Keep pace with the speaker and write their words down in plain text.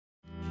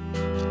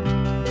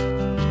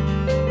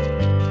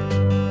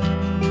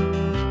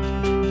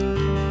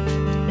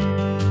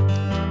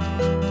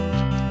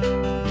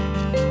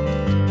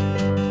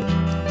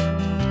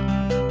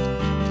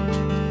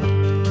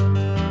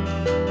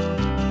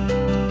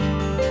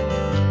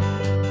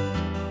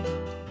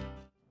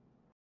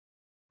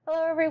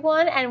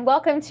everyone, and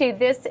welcome to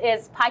This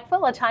is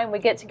Pikeville, a time we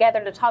get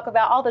together to talk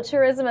about all the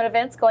tourism and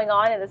events going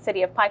on in the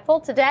city of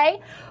Pikeville.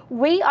 Today,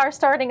 we are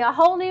starting a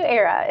whole new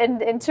era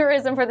in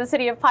tourism for the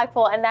city of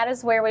Pikeville, and that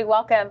is where we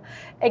welcome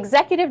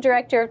Executive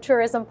Director of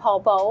Tourism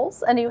Paul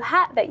Bowles, a new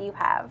hat that you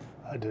have.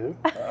 I do,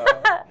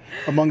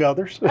 among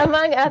others.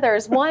 Among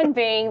others, one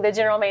being the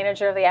General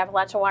Manager of the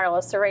Appalachian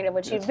Wireless Arena,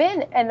 which Yes. you've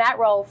been in that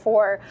role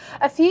for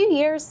a few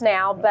years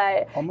now,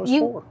 but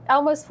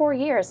almost 4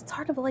 years. It's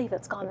hard to believe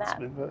it's gone that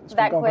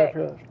quick.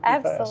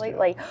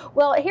 Absolutely. Fast, yeah.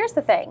 Well, here's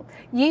the thing.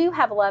 You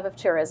have a love of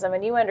tourism,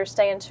 and you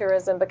understand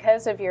tourism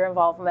because of your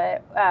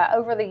involvement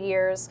over the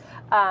years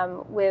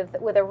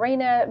with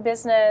arena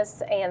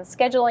business and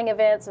scheduling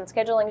events and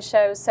scheduling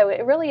shows. So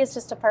it really is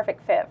just a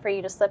perfect fit for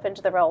you to slip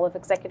into the role of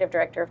Executive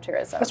Director of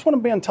Tourism. That's what I'm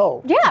being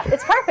told. Yeah,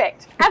 it's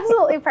perfect.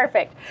 Absolutely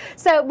perfect.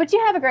 So, but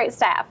you have a great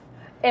staff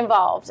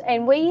involved,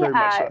 and Very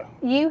much so.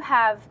 you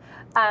have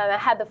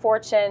had the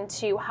fortune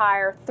to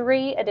hire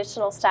 3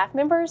 additional staff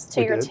members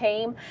to your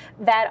team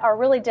that are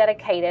really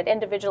dedicated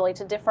individually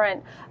to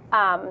different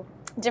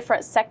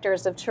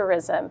sectors of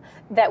tourism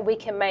that we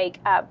can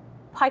make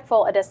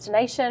Pikeville a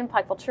destination,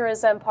 Pikeville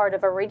tourism, part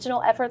of a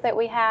regional effort that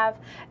we have,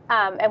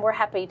 and we're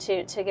happy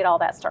to get all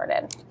that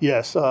started.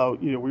 Yes,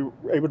 we were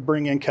able to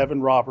bring in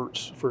Kevin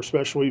Roberts for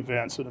special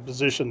events in a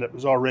position that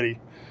was already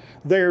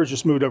there,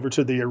 just moved over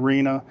to the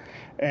arena.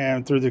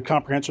 And through the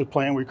comprehensive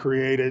plan we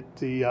created,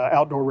 the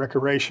outdoor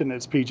recreation,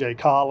 it's PJ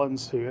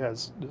Collins, who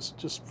has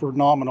just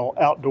phenomenal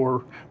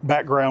outdoor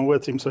background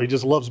with him. So he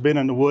just loves being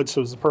in the woods,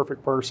 so he's the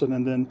perfect person.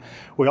 And then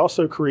we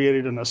also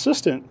created an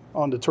assistant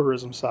on the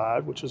tourism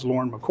side, which is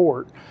Lauren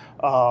McCourt.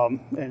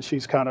 And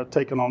she's kind of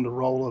taken on the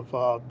role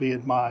of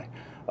being my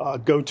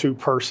go-to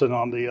person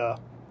on the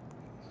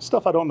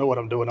stuff I don't know what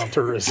I'm doing on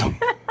tourism.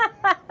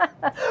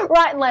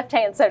 Right and left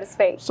hand, so to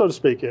speak. So to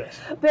speak, yes.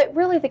 But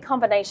really the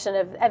combination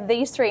of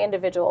these 3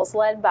 individuals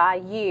led by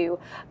you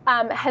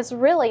has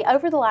really,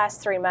 over the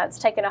last 3 months,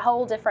 taken a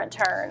whole different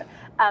turn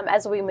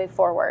as we move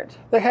forward.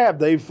 They have.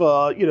 They've,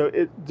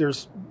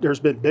 there's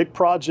been big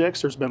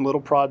projects, there's been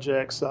little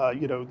projects.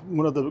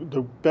 One of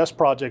the best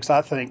projects,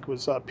 I think,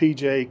 was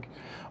PJ.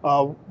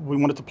 We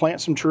wanted to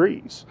plant some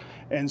trees.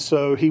 And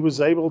so he was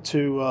able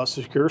to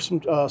secure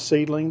some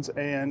seedlings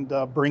and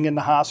bring in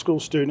the high school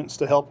students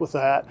to help with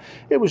that.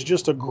 It was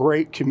just a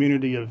great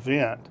community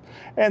event.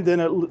 And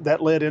then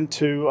that led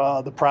into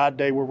the Pride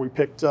Day, where we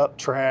picked up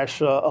trash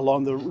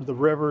along the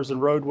rivers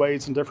and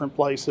roadways in different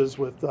places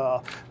with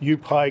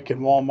U-Pike and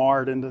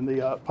Walmart, and then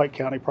the Pike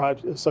County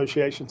Pride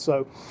Association.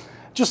 So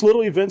just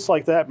little events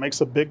like that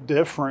makes a big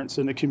difference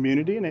in the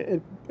community, and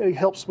it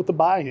helps with the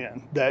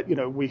buy-in that,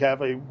 we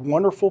have a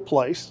wonderful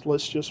place.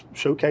 Let's just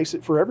showcase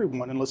it for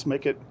everyone, and let's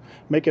make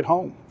it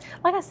home.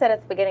 Like I said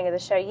at the beginning of the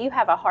show, you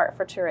have a heart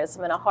for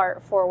tourism and a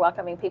heart for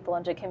welcoming people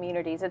into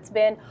communities. It's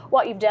been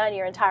what you've done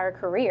your entire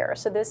career.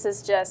 So this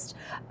is just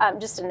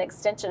an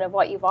extension of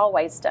what you've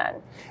always done.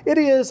 It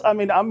is. I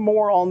mean, I'm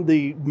more on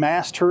the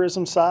mass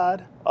tourism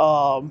side.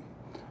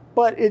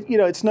 But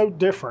it's no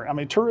different. I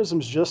mean, tourism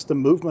is just the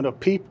movement of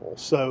people.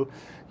 So,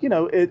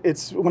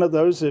 it's one of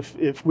those,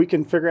 if we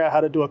can figure out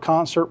how to do a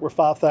concert with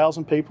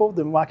 5,000 people,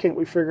 then why can't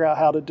we figure out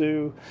how to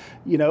do,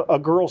 a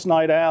girls'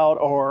 night out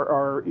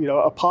or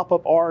a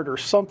pop-up art or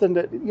something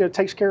that,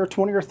 takes care of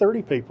 20 or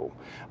 30 people.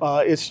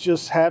 It's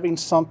just having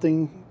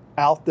something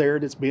out there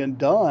that's being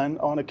done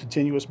on a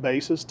continuous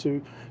basis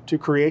to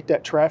create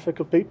that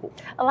traffic of people.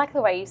 I like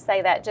the way you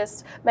say that,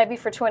 just maybe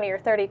for 20 or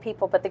 30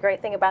 people, but the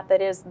great thing about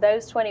that is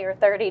those 20 or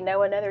 30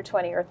 know another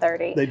 20 or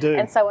 30. They do.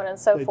 And so on and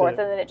so They forth,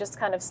 do. and then it just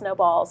kind of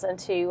snowballs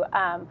into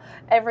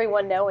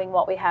everyone knowing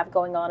what we have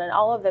going on and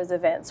all of those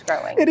events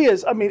growing. It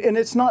is. I mean, and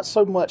it's not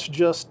so much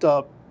just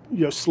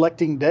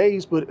selecting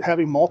days, but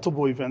having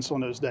multiple events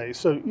on those days.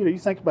 So, you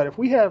think about it, if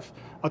we have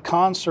a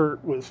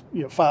concert with,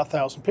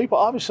 5,000 people,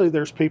 obviously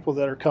there's people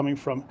that are coming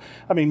from,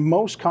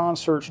 most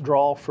concerts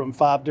draw from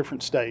 5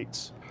 different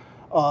states.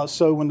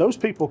 So when those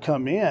people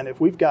come in, if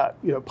we've got,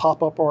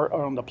 pop-up art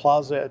on the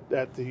plaza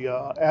at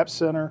the App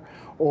Center,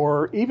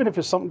 or even if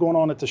it's something going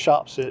on at the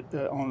shops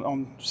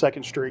on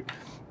 2nd Street,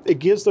 it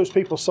gives those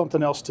people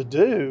something else to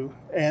do,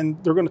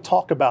 and they're going to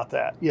talk about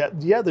that.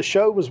 Yeah, the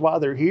show was why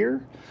they're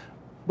here.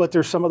 But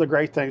there's some other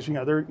great things,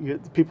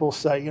 people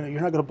say, you're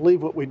not going to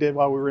believe what we did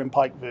while we were in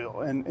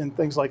Pikeville and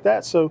things like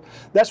that. So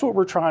that's what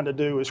we're trying to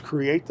do, is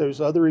create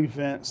those other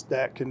events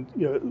that can,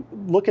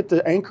 look at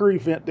the anchor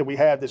event that we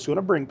have that's going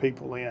to bring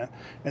people in,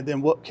 and then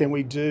what can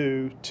we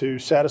do to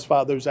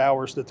satisfy those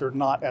hours that they're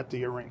not at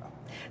the arena.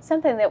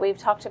 Something that we've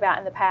talked about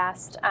in the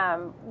past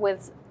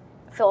with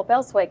Philip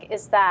Ellswick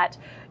is that,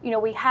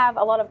 we have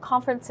a lot of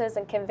conferences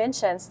and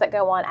conventions that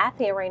go on at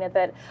the arena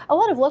that a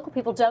lot of local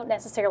people don't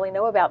necessarily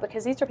know about,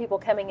 because these are people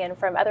coming in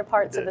from other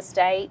parts of the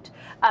state,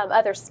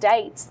 other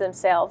states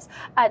themselves,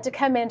 to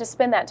come in to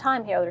spend that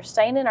time here. They're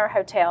staying in our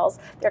hotels,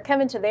 they're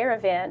coming to their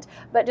event,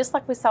 but just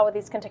like we saw with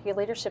these Kentucky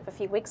Leadership a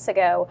few weeks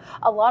ago,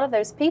 a lot of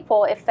those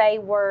people, if they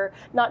were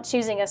not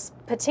choosing a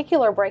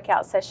particular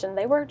breakout session,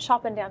 they were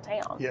shopping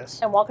downtown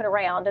and walking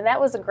around, and that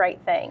was a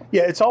great thing.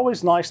 Yeah, it's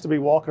always nice to be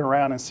walking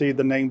around and see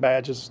the name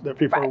badges that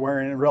people are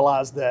wearing and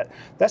realize that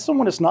that's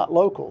someone that's not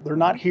local. They're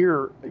not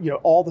here,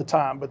 all the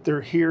time, but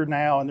they're here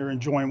now and they're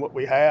enjoying what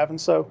we have. And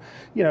so,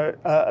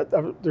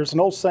 there's an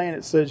old saying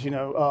that says,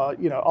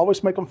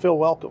 always make them feel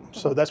welcome.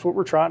 So that's what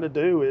we're trying to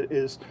do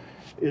is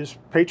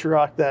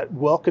patriotic, that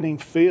welcoming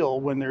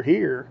feel when they're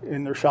here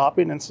and they're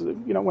shopping. And so,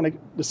 when they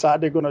decide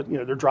they're going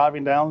to, they're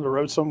driving down the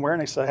road somewhere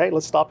and they say, hey,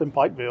 let's stop in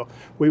Pikeville.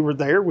 We were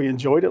there, we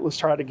enjoyed it, let's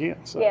try it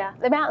again. So. Yeah,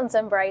 the mountains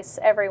embrace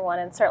everyone,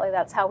 and certainly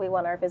that's how we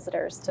want our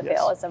visitors to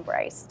feel, is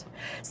embraced.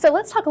 So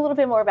let's talk a little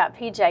bit more about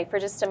PJ for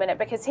just a minute,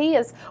 because he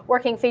is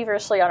working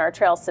feverishly on our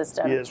trail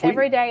system. Yes,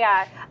 every day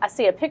I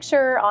see a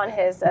picture on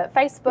his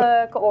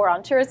Facebook or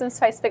on tourism's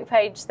Facebook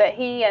page that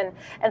he and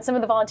some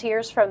of the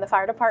volunteers from the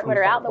fire department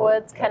are out in the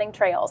woods cutting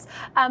trails.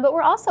 But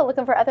we're also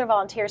looking for other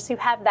volunteers who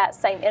have that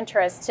same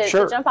interest to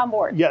jump on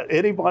board. Yeah,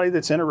 anybody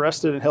that's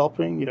interested in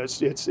helping,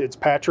 it's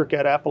Patrick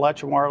at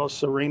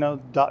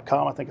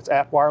AppalachianWirelessArena.com. I think it's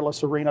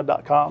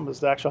appwirelessarena.com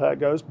is actually how it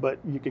goes, but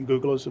you can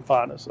Google us and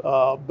find us.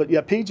 But yeah,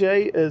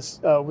 PJ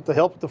is, with the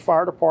help of the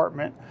fire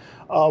department,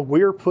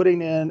 we're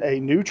putting in a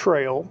new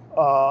trail.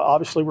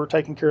 Obviously, we're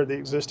taking care of the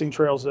existing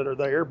trails that are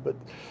there, but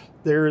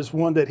there is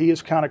one that he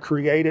has kind of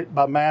created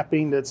by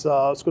mapping that's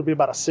it's going to be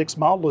about a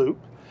 6-mile loop.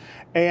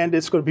 And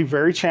it's going to be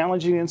very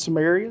challenging in some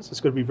areas.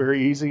 It's going to be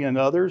very easy in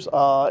others.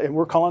 And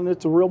we're calling it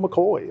the Real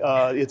McCoy.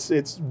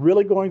 It's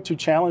really going to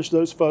challenge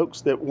those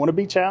folks that want to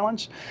be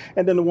challenged.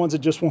 And then the ones that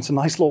just want a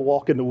nice little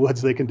walk in the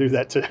woods, they can do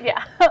that too.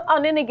 Yeah,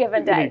 on any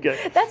given day.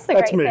 That's the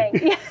great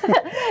thing. Yeah.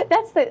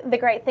 That's the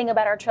great thing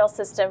about our trail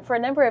system. For a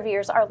number of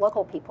years, our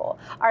local people,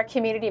 our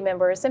community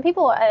members, and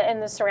people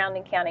in the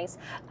surrounding counties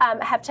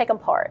have taken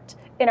part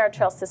in our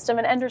trail system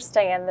and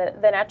understand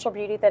the natural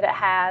beauty that it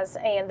has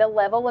and the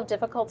level of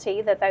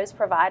difficulty that those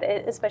provide,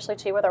 especially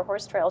too with our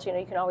horse trails. You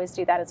can always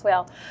do that as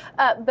well.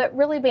 But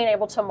really being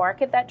able to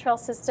market that trail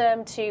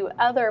system to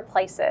other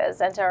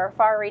places and to our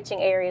far-reaching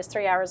areas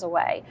 3 hours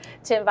away,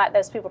 to invite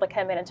those people to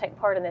come in and take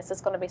part in this is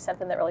going to be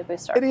something that really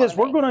boosts our economy. It is.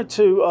 We're going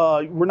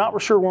to, we're not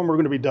sure when we're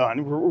going to be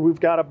done. We've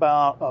got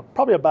about,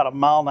 probably about 1.5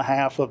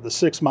 miles of the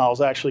 6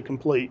 miles actually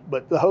complete.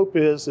 But the hope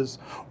is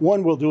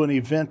one, we'll do an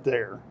event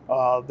there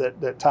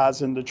that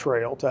ties in the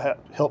trail to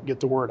help get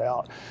the word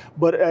out.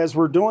 But as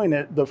we're doing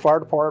it, the fire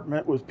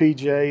department with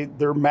PJ,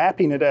 they're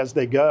mapping it as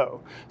they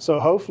go. So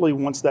hopefully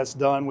once that's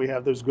done, we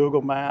have those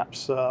Google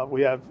Maps,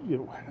 we have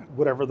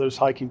whatever those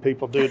hiking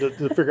people do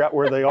to figure out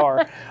where they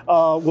are.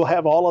 We'll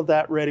have all of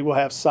that ready. We'll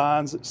have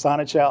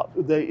signage out.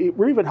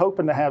 We're even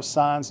hoping to have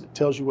signs that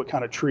tells you what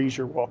kind of trees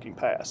you're walking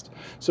past.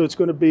 So it's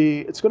going to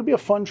be a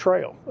fun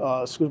trail.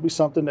 It's going to be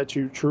something that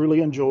you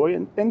truly enjoy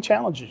and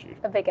challenges you.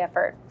 A big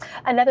effort.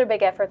 Another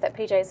big effort that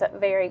PJ's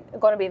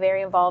going to be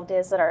very involved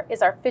is our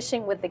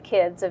Fishing with the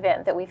Kids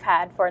event that we've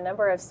had for a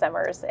number of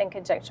summers in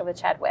conjunction with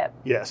Chad Webb.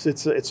 Yes,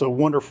 it's a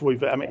wonderful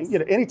event. I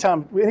mean,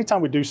 anytime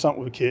we do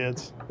something with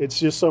kids, it's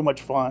just so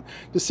much fun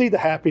to see the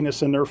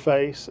happiness in their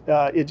face.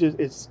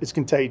 It's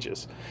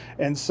contagious,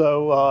 and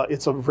so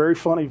it's a very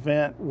fun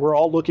event. We're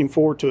all looking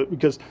forward to it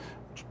because,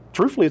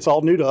 truthfully, it's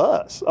all new to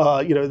us.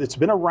 It's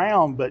been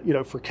around, but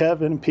for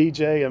Kevin,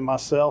 PJ, and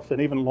myself, and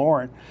even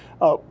Lauren,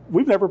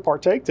 we've never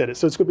partaked in it.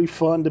 So it's going to be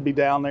fun to be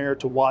down there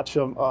to watch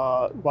them,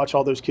 watch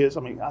all those kids. I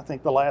mean, I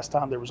think the last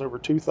time there was over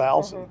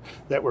 2,000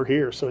 that were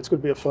here. So it's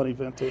going to be a fun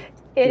event to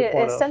be a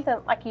part of. Something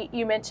like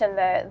you mentioned,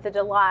 the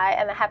delight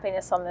and the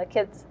happiness on the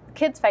kids'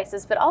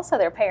 faces, but also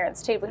their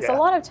parents too, because a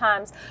lot of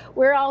times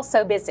we're all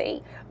so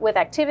busy with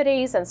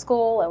activities and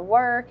school and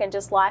work and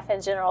just life in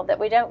general that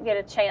we don't get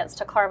a chance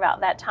to carve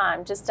out that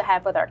time just to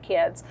have with our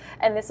kids.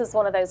 And this is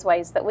one of those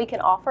ways that we can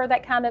offer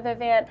that kind of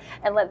event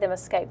and let them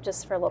escape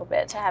just for a little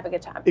bit to have a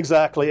good time.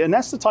 Exactly, and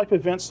that's the type of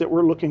events that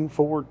we're looking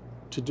forward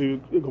to do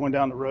going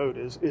down the road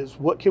is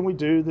what can we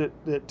do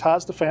that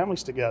ties the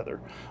families together.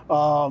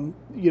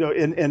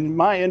 In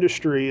my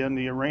industry in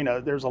the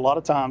arena, there's a lot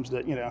of times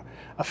that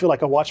I feel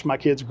like I watch my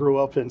kids grow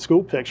up in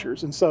school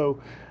pictures, and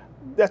so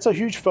that's a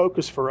huge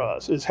focus for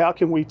us, is how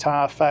can we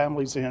tie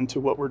families into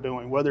what we're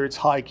doing, whether it's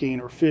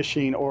hiking or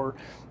fishing or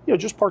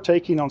just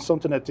partaking on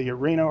something at the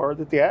arena or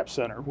at the App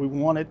Center. We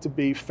want it to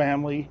be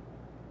family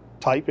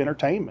type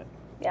entertainment.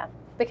 Yeah,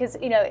 because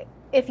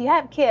if you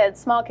have kids,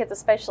 small kids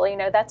especially,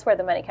 that's where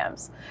the money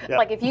comes. Yeah.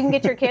 Like if you can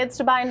get your kids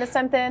to buy into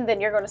something, then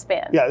you're going to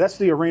spend. Yeah, that's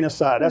the arena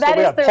side. That's why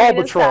we have Paw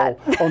Patrol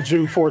on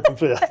June 4th and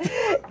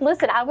 5th.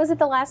 Listen, I was at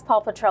the last Paw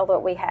Patrol that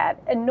we had.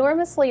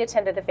 Enormously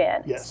attended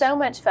event. Yes. So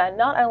much fun,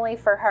 not only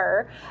for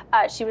her,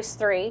 she was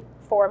 3,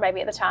 4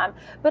 maybe at the time,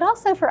 but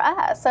also for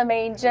us. I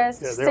mean,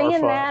 just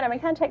seeing that,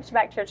 kind of takes you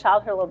back to your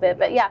childhood a little bit.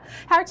 But yeah,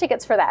 how are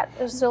tickets for that? Are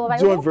they still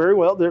available? Doing very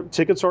well. The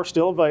tickets are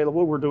still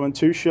available. We're doing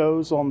 2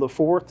 shows on the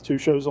 4th, 2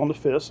 shows on the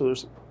 5th, so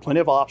there's plenty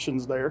of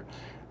options there.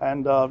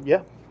 And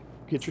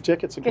get your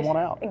tickets and come on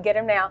out. And get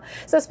them now.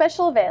 So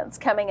special events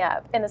coming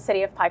up in the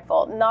city of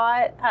Pikeville.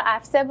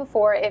 I've said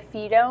before, if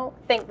you don't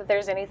think that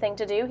there's anything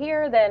to do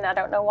here, then I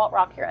don't know what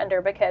rock you're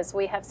under, because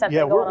we have something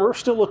going on. We're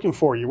still looking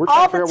for you. We're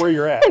trying to figure out where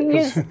you're at.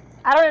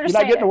 I don't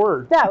understand. You're not getting a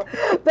word.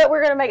 No, but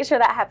we're going to make sure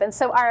that happens.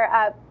 So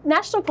our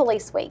National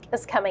Police Week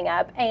is coming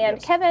up, and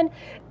Yes. Kevin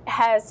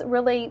has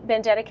really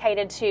been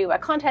dedicated to a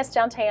contest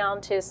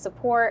downtown to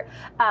support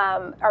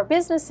our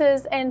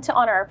businesses and to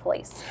honor our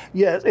police.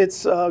 Yeah,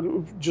 it's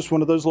just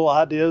one of those little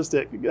ideas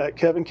that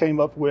Kevin came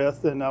up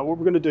with, and what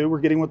we're going to do, we're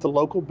getting with the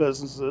local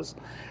businesses,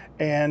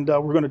 and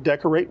we're going to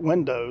decorate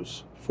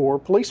windows for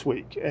Police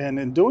Week, and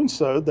in doing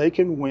so, they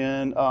can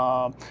win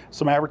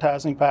some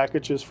advertising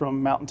packages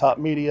from Mountaintop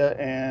Media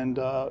and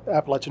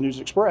Appalachian News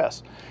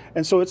Express.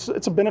 And so it's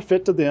a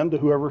benefit to them, to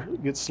whoever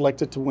gets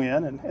selected to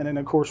win. And then,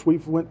 of course,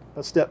 we've went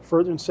a step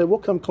further and said, we'll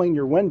come clean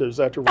your windows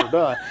after we're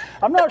done.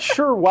 I'm not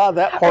sure why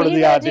that part of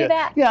the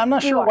idea. Yeah, I'm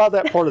not sure why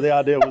that part of the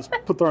idea was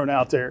thrown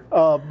out there.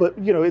 But,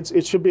 you know,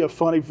 it should be a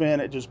fun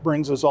event. It just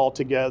brings us all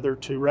together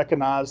to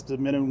recognize the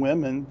men and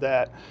women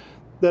that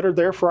are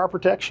there for our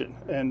protection.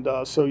 And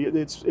so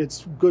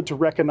it's good to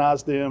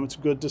recognize them. It's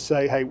good to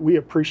say, hey, we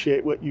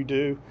appreciate what you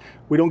do.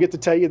 We don't get to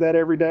tell you that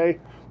every day,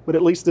 but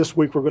at least this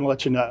week we're going to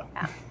let you know.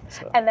 Yeah.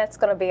 So. And that's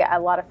going to be a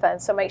lot of fun.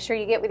 So make sure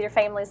you get with your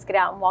families, get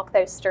out and walk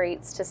those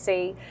streets to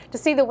see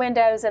the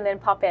windows, and then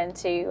pop in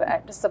to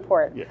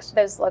support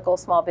those local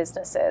small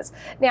businesses.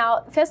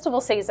 Now, festival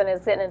season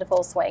is getting into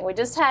full swing. We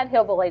just had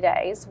Hillbilly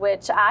Days,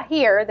 which I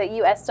hear that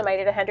you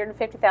estimated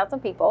 150,000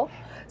 people.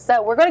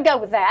 So we're going to go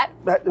with that.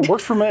 That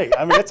works for me.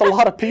 I mean, it's a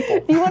lot of people.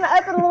 If you want to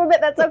up it a little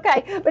bit, that's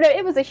okay. But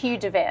it was a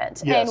huge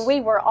event, yes. And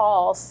we were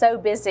all so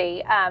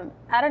busy. I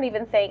don't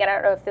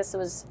know if this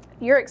was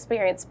your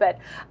experience, but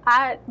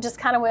I just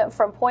kind of went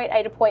from point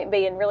A to point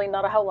B and really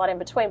not a whole lot in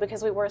between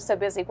because we were so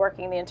busy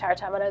working the entire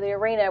time. I know the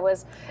arena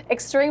was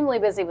extremely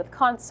busy with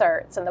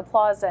concerts and the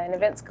plaza and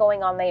events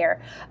going on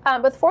there.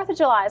 But the 4th of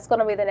July is going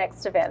to be the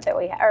next event that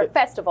we have, or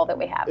festival that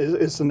we have.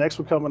 It's the next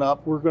one coming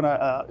up. We're going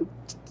to,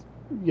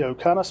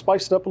 kind of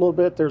spice it up a little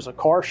bit. There's a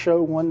car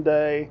show one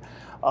day.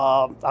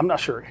 I'm not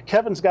sure.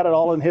 Kevin's got it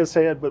all in his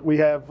head, but we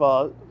have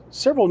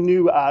several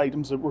new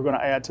items that we're going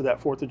to add to that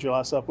 4th of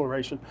July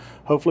celebration.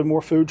 Hopefully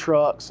more food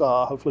trucks,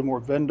 hopefully more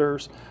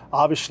vendors.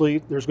 Obviously,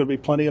 there's going to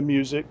be plenty of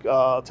music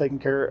taken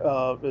care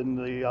of in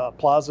the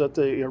plaza at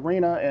the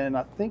arena, and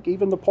I think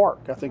even the park.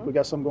 I think we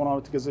got something going on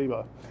with the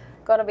gazebo.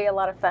 Going to be a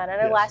lot of fun.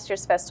 I know last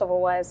year's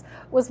festival was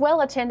well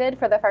attended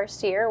for the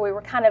first year. We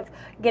were kind of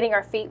getting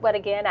our feet wet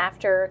again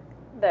after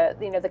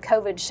the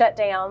COVID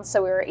shutdown,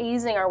 so we were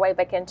easing our way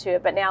back into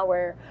it, but now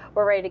we're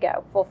ready to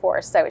go full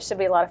force, so it should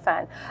be a lot of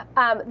fun.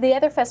 The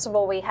other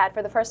festival we had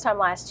for the first time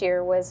last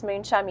year was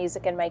Moonshine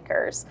Music and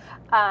Makers.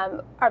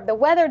 The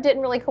weather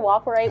didn't really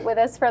cooperate with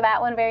us for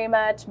that one very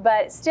much,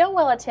 but still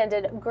well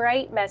attended,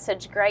 great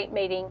message, great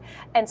meeting,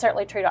 and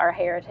certainly true to our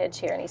heritage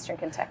here in Eastern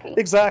Kentucky.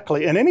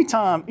 Exactly, and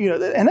anytime,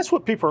 and that's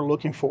what people are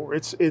looking for.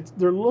 They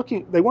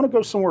want to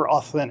go somewhere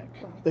authentic.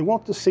 They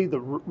want to see the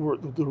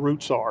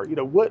roots are,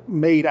 what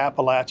made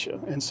Appalachia.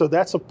 And so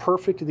that's a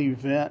perfect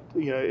event.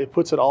 It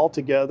puts it all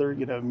together,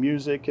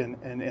 music and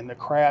the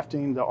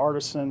crafting, the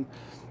artisan,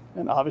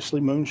 and obviously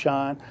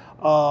moonshine.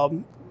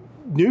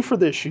 New for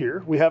this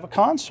year, we have a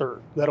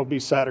concert that'll be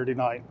Saturday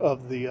night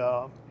of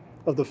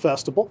the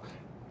festival.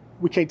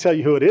 We can't tell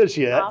you who it is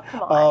yet. Oh,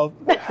 come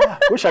on.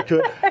 Wish I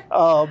could.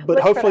 But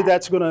hopefully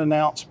that's going to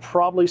announce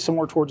probably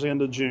somewhere towards the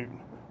end of June.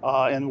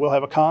 And we'll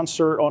have a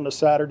concert on the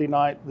Saturday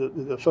night.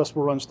 The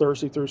festival runs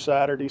Thursday through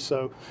Saturday,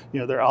 so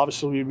there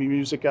obviously will be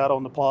music out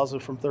on the plaza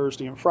from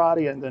Thursday and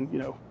Friday, and then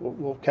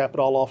we'll cap it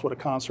all off with a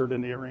concert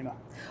in the arena.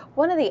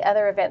 One of the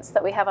other events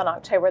that we have in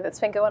October that's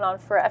been going on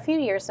for a few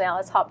years now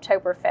is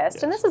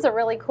Hoptoberfest, and this is a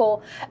really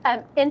cool,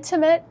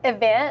 intimate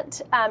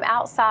event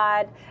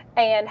outside.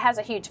 And has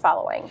a huge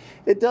following.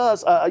 It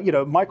does.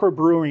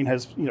 Microbrewing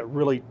has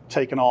really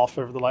taken off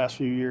over the last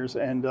few years,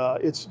 and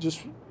it's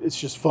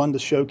just fun to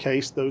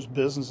showcase those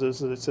businesses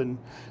that's in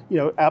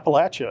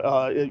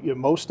Appalachia.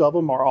 Most of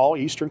them are all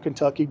Eastern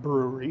Kentucky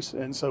breweries,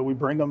 and so we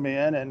bring them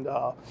in, and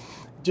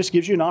just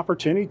gives you an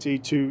opportunity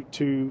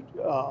to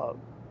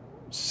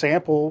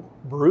sample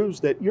brews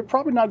that you're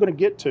probably not going to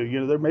get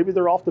to. Maybe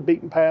they're off the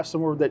beaten path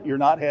somewhere that you're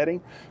not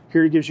heading.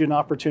 Here it gives you an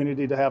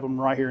opportunity to have them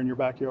right here in your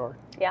backyard.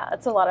 Yeah,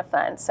 it's a lot of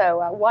fun.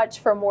 So watch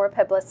for more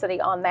publicity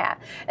on that.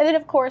 And then,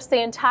 of course,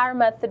 the entire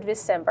month of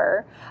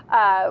December,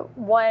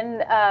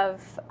 one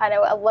of,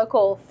 a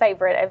local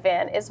favorite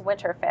event is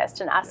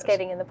Winterfest and ice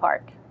skating in the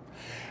park.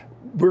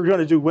 We're going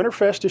to do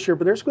Winterfest this year,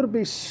 but there's going to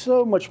be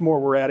so much more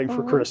we're adding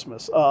for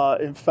Christmas.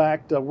 In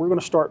fact, we're going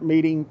to start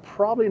meeting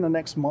probably in the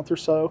next month or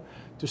so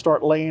to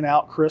start laying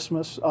out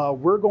Christmas.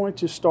 We're going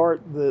to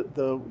start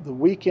the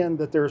weekend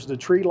that there's the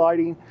tree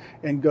lighting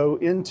and go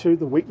into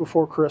the week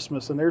before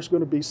Christmas, and there's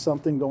going to be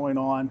something going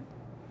on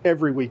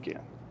every weekend.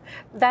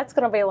 That's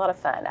going to be a lot of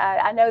fun.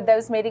 I know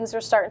those meetings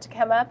are starting to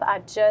come up. I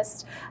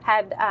just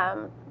had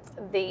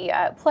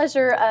the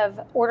pleasure of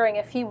ordering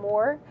a few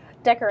more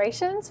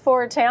decorations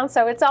for town.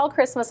 So it's all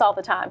Christmas all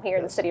the time here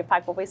in the city of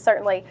Pikeville. We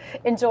certainly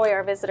enjoy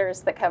our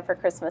visitors that come for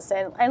Christmas.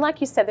 And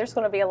like you said, there's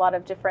going to be a lot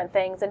of different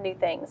things and new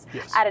things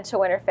added to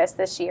Winterfest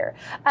this year.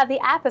 The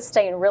app is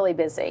staying really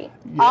busy.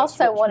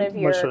 Also one of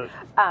your,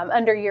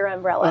 under your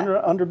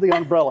umbrella. Under the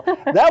umbrella.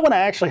 That one I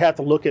actually have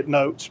to look at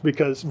notes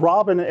because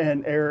Robin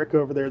and Eric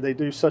over there, they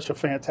do such a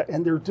fantastic,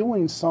 and they're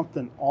doing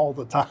something all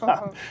the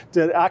time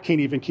that I can't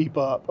even keep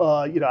up.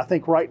 I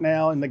think right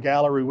now in the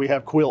gallery we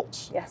have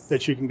quilts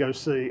that you can go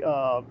see.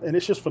 And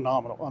it's just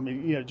phenomenal. I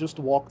mean, just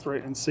to walk through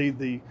it and see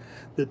the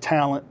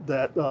talent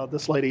that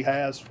this lady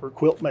has for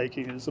quilt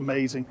making is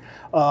amazing.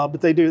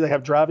 But they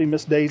have Driving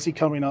Miss Daisy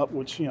coming up,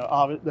 which,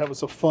 that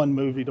was a fun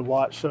movie to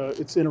watch. So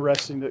it's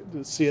interesting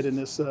to see it in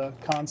this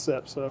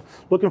concept. So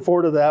looking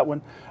forward to that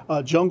one.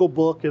 Jungle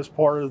Book is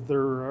part of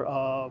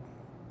their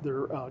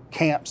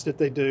camps that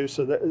they do,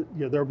 so that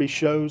there'll be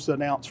shows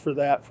announced for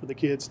that for the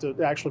kids to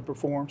actually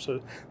perform, so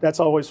that's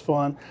always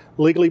fun.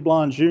 Legally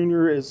Blonde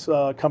Junior is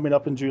coming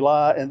up in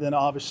July, and then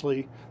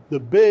obviously the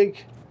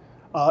big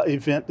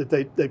event that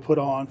they put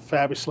on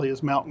fabulously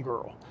is Mountain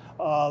Girl.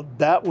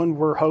 That one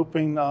we're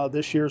hoping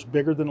this year's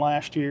bigger than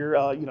last year.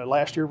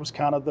 Last year was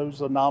kind of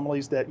those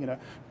anomalies that,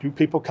 do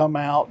people come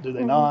out, do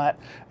they not?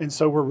 And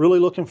so we're really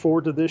looking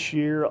forward to this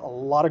year. A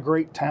lot of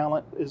great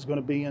talent is going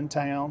to be in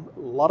town. A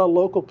lot of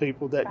local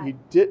people that you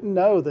didn't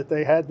know that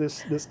they had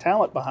this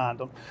talent behind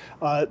them.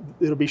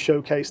 It'll be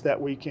showcased that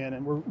weekend,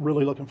 and we're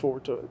really looking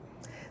forward to it.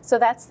 So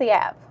that's the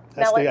app.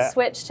 Now let's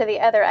switch to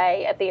the other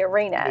A at the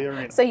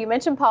arena. So you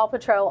mentioned Paw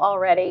Patrol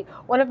already.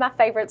 One of my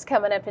favorites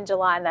coming up in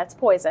July, and that's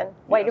Poison.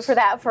 Waited for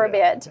that for a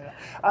bit.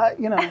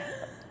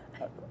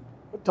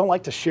 Don't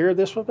like to share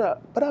this with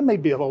that, but I may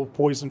be a little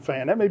Poison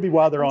fan. That may be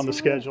why they're on the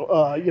schedule.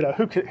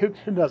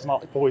 Who doesn't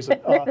like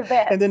Poison?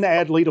 And then to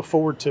add Lita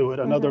Ford to it,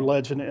 another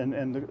legend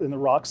in the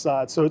rock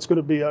side. So it's going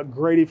to be a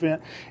great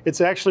event.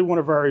 It's actually one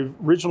of our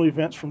original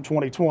events from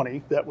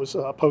 2020 that was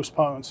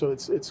postponed. So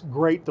it's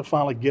great to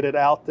finally get it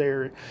out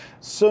there.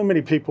 So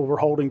many people were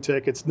holding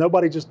tickets.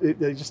 Nobody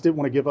they just didn't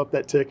want to give up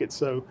that ticket.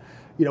 So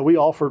we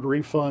offered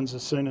refunds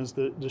as soon as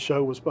the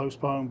show was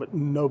postponed, but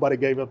nobody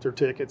gave up their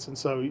tickets. And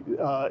so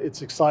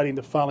it's exciting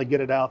to finally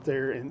get it out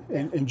there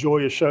and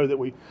enjoy a show that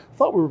we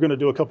thought we were going to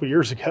do a couple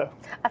years ago.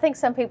 I think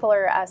some people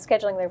are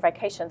scheduling their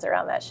vacations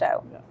around that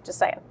show. Just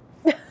saying.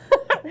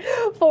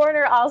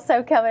 Foreigner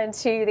also coming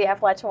to the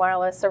Appalachian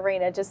Wireless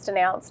Arena, just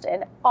announced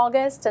in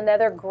August.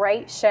 Another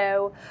great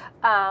show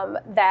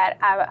that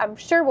I'm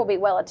sure will be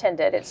well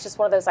attended. It's just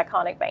one of those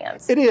iconic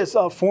bands. It is.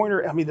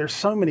 Foreigner, I mean, there's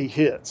so many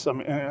hits. I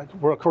mean,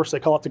 of course, they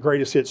call it the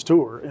Greatest Hits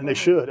Tour, and they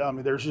should. I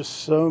mean, there's just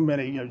so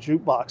many,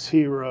 Jukebox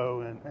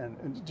Hero,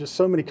 and just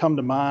so many come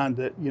to mind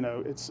that,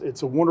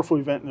 it's a wonderful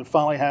event, and to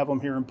finally have them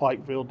here in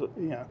Pikeville,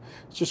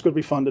 it's just going to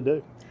be fun to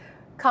do.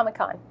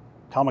 Comic-Con.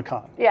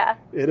 Yeah.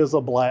 It is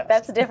a blast.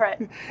 That's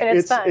different, and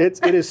it's fun.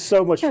 It is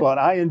so much fun.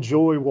 I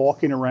enjoy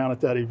walking around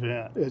at that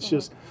event. It's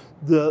just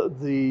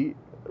the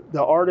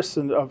artists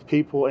of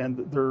people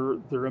and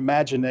their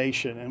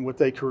imagination and what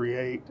they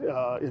create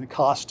in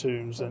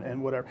costumes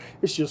and whatever.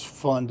 It's just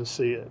fun to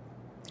see it.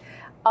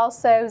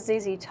 Also,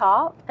 ZZ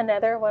Top,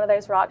 another one of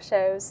those rock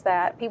shows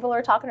that people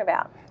are talking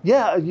about.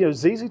 Yeah,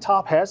 ZZ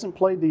Top hasn't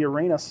played the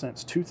arena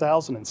since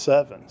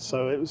 2007,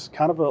 so it was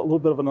kind of a little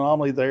bit of an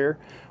anomaly there.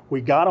 We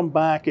got them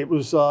back. It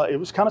was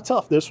kind of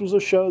tough. This was a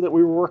show that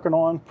we were working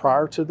on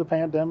prior to the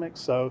pandemic,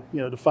 so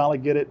to finally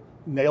get it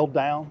nailed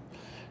down,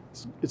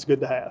 it's good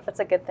to have.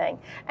 That's a good thing.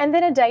 And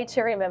then a day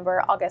to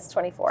remember, August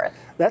 24th.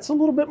 That's a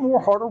little bit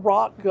more harder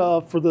rock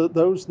for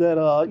those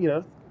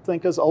that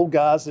think us old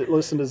guys that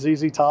listen to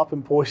ZZ Top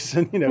and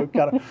Poison.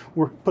 Kind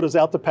of put us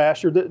out to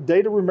pasture. The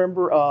Day to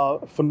Remember,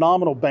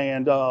 phenomenal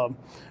band.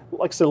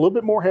 Like I said, a little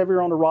bit more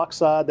heavier on the rock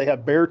side. They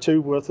have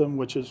Beartooth with them,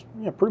 which is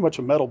pretty much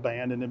a metal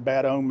band, and then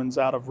Bad Omens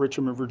out of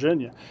Richmond,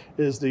 Virginia,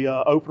 is the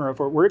opener of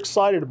it. We're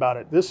excited about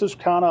it. This is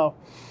kind of,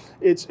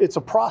 it's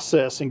a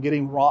process in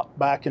getting rock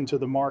back into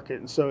the market,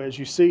 and so as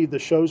you see, the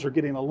shows are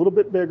getting a little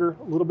bit bigger,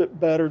 a little bit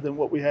better than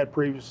what we had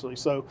previously.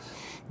 So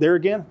there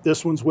again,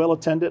 this one's well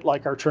attended,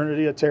 like our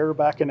Trinity of Terror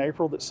back in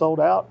April that sold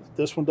out.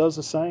 This one does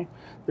the same.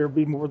 There'll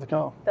be more to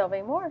come. There'll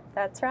be more.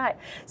 That's right.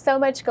 So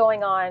much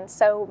going on.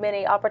 So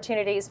many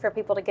opportunities for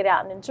people to get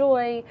out and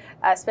enjoy,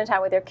 spend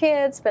time with their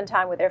kids, spend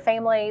time with their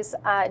families.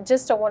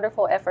 Just a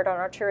wonderful effort on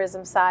our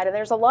tourism side. And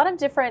there's a lot of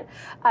different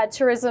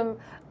tourism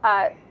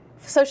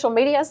social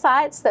media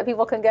sites that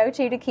people can go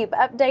to keep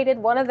updated.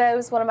 One of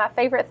my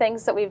favorite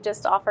things that we've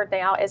just offered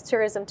now is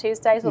Tourism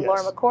Tuesdays with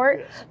Laura McCourt.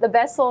 Yes. The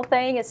best little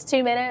thing is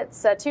 2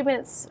 minutes, 2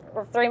 minutes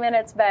or 3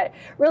 minutes, but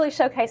really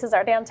showcases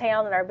our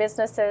downtown and our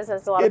businesses.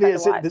 It's a lot of fun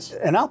to watch.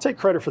 And I'll take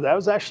credit for that. It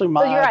was actually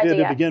my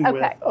idea to begin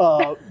with.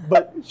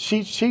 But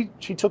she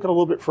took it a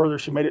little bit further.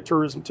 She made it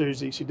Tourism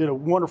Tuesday. She did a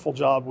wonderful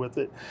job with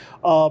it.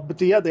 But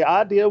the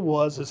idea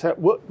was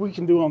what we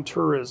can do on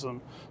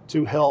tourism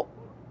to help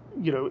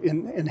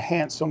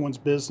enhance someone's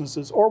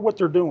businesses or what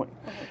they're doing.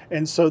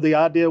 And so the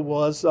idea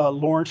was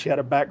Lauren, she had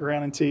a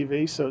background in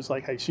TV, so it's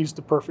like, hey, she's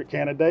the perfect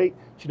candidate.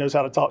 She knows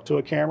how to talk to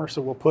a camera,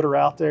 so we'll put her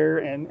out there,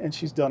 and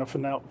she's done a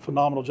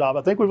phenomenal job.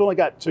 I think we've only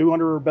got 2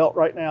 under her belt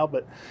right now,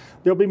 but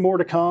there'll be more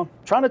to come.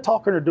 Trying to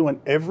talk her into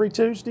doing every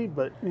Tuesday,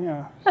 but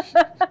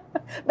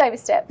baby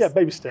steps. Yeah,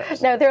 baby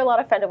steps. No, they're a lot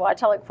of fun to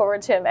watch. I look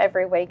forward to them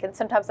every week, and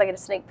sometimes I get a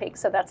sneak peek,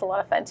 so that's a lot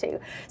of fun too.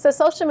 So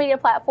social media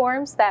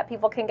platforms that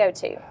people can go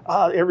to.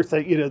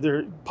 Everything.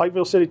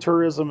 Pikeville City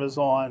Tourism is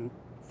on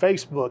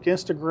Facebook,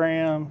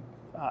 Instagram,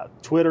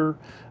 Twitter,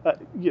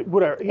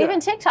 whatever. Even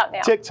TikTok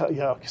now. TikTok,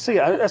 yeah. See,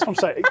 that's what I'm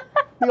saying.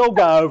 The old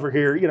guy over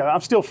here,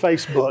 I'm still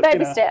Facebook.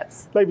 Baby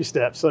steps. Baby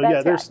steps. So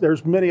That's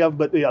there's many of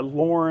them, but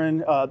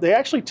Lauren, they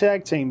actually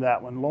tag team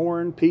that one.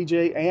 Lauren,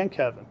 PJ, and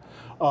Kevin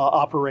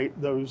operate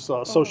those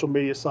social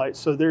media sites.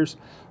 So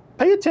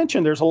pay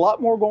attention. There's a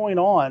lot more going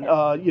on.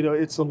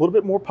 It's a little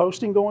bit more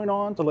posting going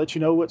on to let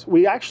you know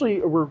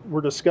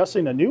we're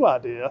discussing a new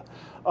idea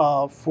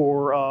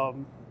for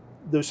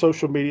the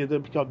social media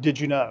that we call Did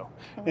You Know?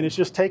 And it's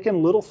just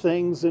taking little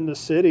things in the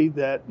city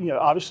that,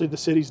 obviously the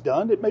city's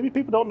done that maybe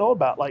people don't know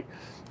about. Like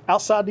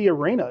outside the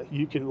arena,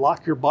 you can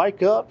lock your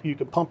bike up, you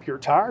can pump your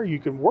tire, you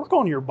can work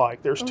on your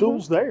bike. There's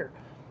tools there.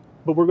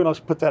 But we're going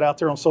to put that out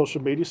there on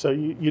social media so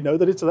you know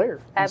that it's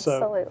there.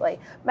 Absolutely.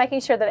 Making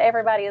sure that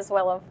everybody is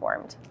well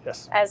informed.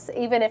 Yes.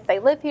 Even if they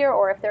live here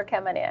or if they're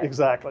coming in.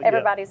 Exactly.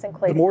 Everybody's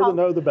included. The more to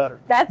know, the better.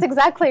 That's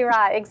exactly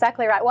right.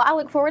 Exactly right. Well, I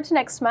look forward to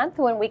next month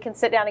when we can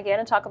sit down again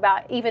and talk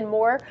about even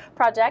more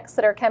projects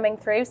that are coming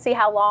through, see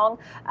how long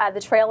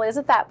the trail is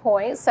at that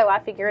point. So I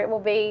figure it will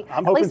be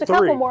at least a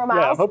couple more miles.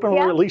 Yeah, I'm hoping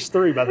we're at least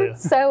 3 by then.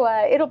 So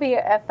it'll be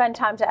a fun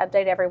time to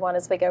update everyone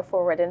as we go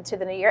forward into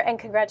the new year. And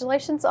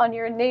congratulations on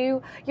your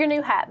new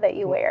hat that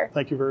you wear.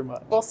 Thank you very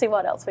much. We'll see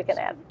what else we can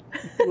add.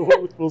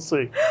 We'll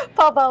see.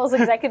 Paul Bowles,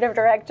 Executive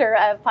Director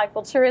of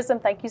Pikeville Tourism,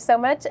 thank you so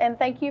much, and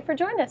thank you for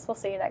joining us. We'll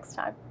see you next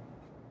time.